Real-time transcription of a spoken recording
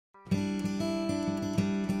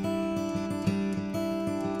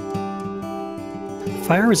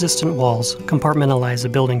Fire-resistant walls compartmentalize a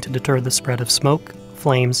building to deter the spread of smoke,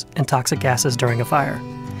 flames, and toxic gases during a fire.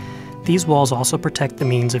 These walls also protect the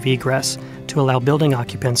means of egress to allow building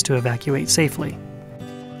occupants to evacuate safely.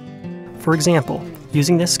 For example,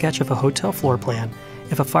 using this sketch of a hotel floor plan,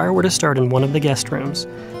 if a fire were to start in one of the guest rooms,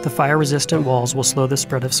 the fire-resistant walls will slow the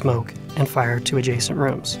spread of smoke and fire to adjacent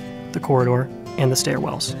rooms, the corridor, and the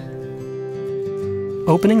stairwells.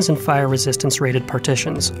 Openings in fire resistance rated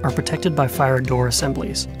partitions are protected by fire door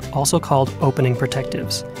assemblies, also called opening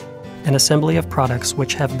protectives, an assembly of products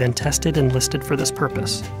which have been tested and listed for this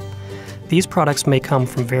purpose. These products may come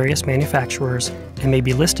from various manufacturers and may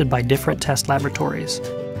be listed by different test laboratories,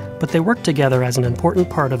 but they work together as an important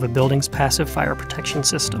part of a building's passive fire protection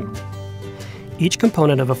system. Each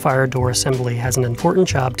component of a fire door assembly has an important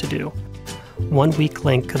job to do. One weak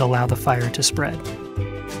link could allow the fire to spread.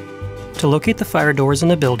 To locate the fire doors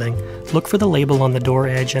in a building, look for the label on the door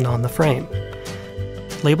edge and on the frame.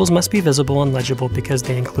 Labels must be visible and legible because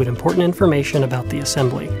they include important information about the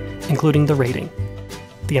assembly, including the rating,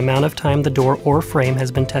 the amount of time the door or frame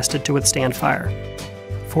has been tested to withstand fire.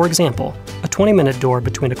 For example, a 20-minute door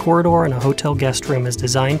between a corridor and a hotel guest room is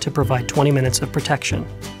designed to provide 20 minutes of protection.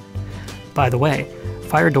 By the way,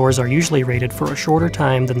 fire doors are usually rated for a shorter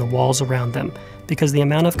time than the walls around them because the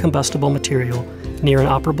amount of combustible material near an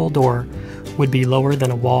operable door would be lower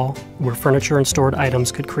than a wall where furniture and stored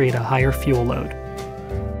items could create a higher fuel load.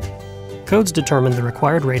 Codes determine the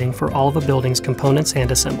required rating for all of a building's components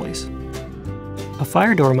and assemblies. A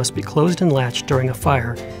fire door must be closed and latched during a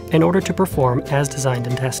fire in order to perform as designed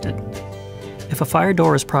and tested. If a fire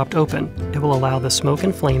door is propped open, it will allow the smoke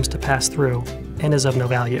and flames to pass through and is of no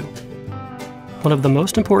value. One of the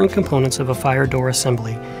most important components of a fire door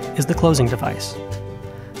assembly is the closing device.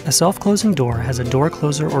 A self-closing door has a door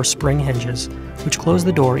closer or spring hinges which close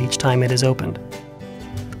the door each time it is opened.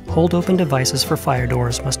 Hold-open devices for fire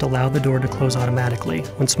doors must allow the door to close automatically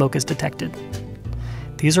when smoke is detected.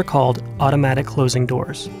 These are called automatic closing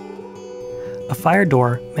doors. A fire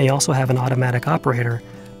door may also have an automatic operator,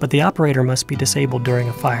 but the operator must be disabled during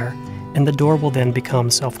a fire, and the door will then become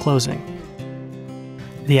self-closing.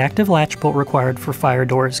 The active latch bolt required for fire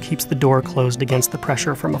doors keeps the door closed against the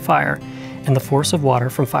pressure from a fire and the force of water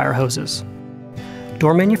from fire hoses.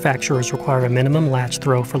 Door manufacturers require a minimum latch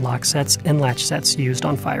throw for lock sets and latch sets used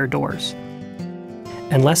on fire doors.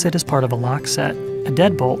 Unless it is part of a lock set, a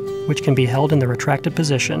deadbolt, which can be held in the retracted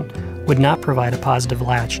position, would not provide a positive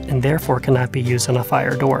latch and therefore cannot be used on a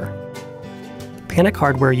fire door. Panic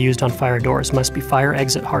hardware used on fire doors must be fire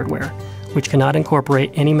exit hardware, which cannot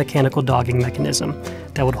incorporate any mechanical dogging mechanism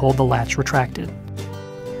that would hold the latch retracted.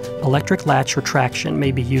 Electric latch retraction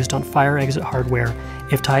may be used on fire exit hardware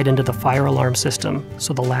if tied into the fire alarm system,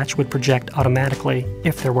 so the latch would project automatically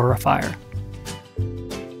if there were a fire.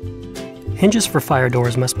 Hinges for fire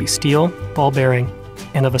doors must be steel, ball bearing,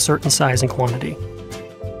 and of a certain size and quantity.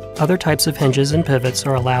 Other types of hinges and pivots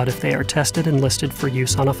are allowed if they are tested and listed for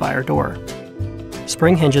use on a fire door.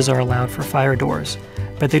 Spring hinges are allowed for fire doors,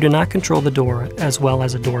 but they do not control the door as well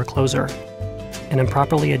as a door closer, and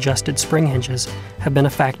improperly adjusted spring hinges have been a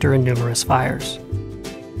factor in numerous fires.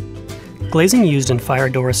 Glazing used in fire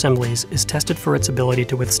door assemblies is tested for its ability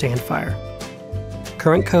to withstand fire.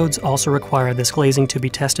 Current codes also require this glazing to be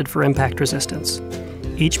tested for impact resistance.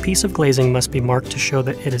 Each piece of glazing must be marked to show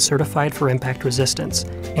that it is certified for impact resistance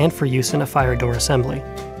and for use in a fire door assembly.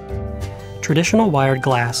 Traditional wired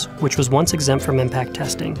glass, which was once exempt from impact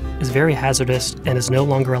testing, is very hazardous and is no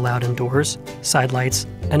longer allowed in doors, sidelights,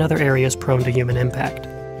 and other areas prone to human impact.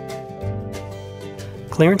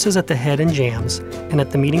 Clearances at the head and jambs and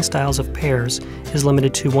at the meeting stiles of pairs is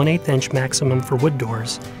limited to 1/8 inch maximum for wood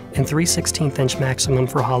doors and 3/16 inch maximum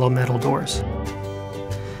for hollow metal doors.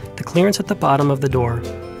 The clearance at the bottom of the door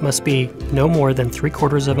must be no more than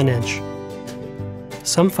 3/4 of an inch.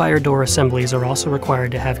 Some fire door assemblies are also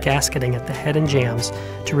required to have gasketing at the head and jambs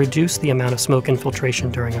to reduce the amount of smoke infiltration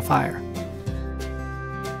during a fire.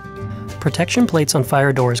 Protection plates on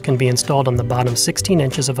fire doors can be installed on the bottom 16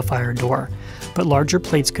 inches of a fire door, but larger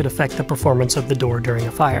plates could affect the performance of the door during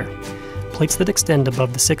a fire. Plates that extend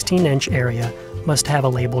above the 16-inch area must have a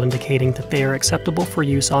label indicating that they are acceptable for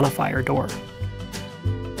use on a fire door.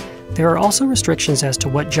 There are also restrictions as to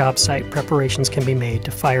what job site preparations can be made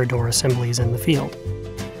to fire door assemblies in the field.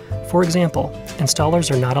 For example, installers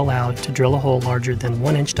are not allowed to drill a hole larger than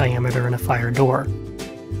 1 inch diameter in a fire door,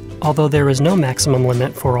 although there is no maximum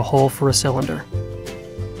limit for a hole for a cylinder.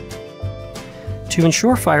 To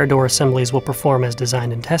ensure fire door assemblies will perform as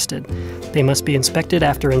designed and tested, they must be inspected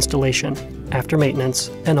after installation, after maintenance,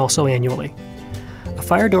 and also annually. A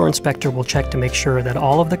fire door inspector will check to make sure that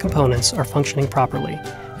all of the components are functioning properly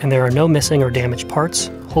and there are no missing or damaged parts,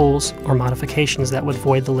 holes, or modifications that would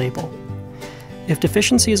void the label. If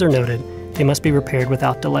deficiencies are noted, they must be repaired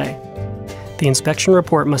without delay. The inspection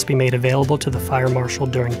report must be made available to the fire marshal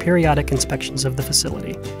during periodic inspections of the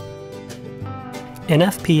facility.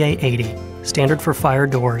 NFPA 80, Standard for Fire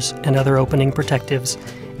Doors and Other Opening Protectives,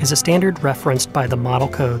 is a standard referenced by the model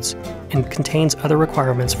codes and contains other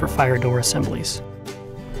requirements for fire door assemblies.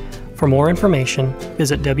 For more information,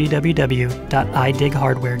 visit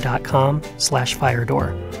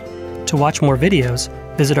www.idighardware.com/firedoor. To watch more videos,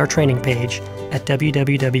 visit our training page at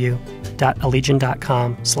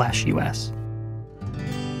www.allegion.com/us.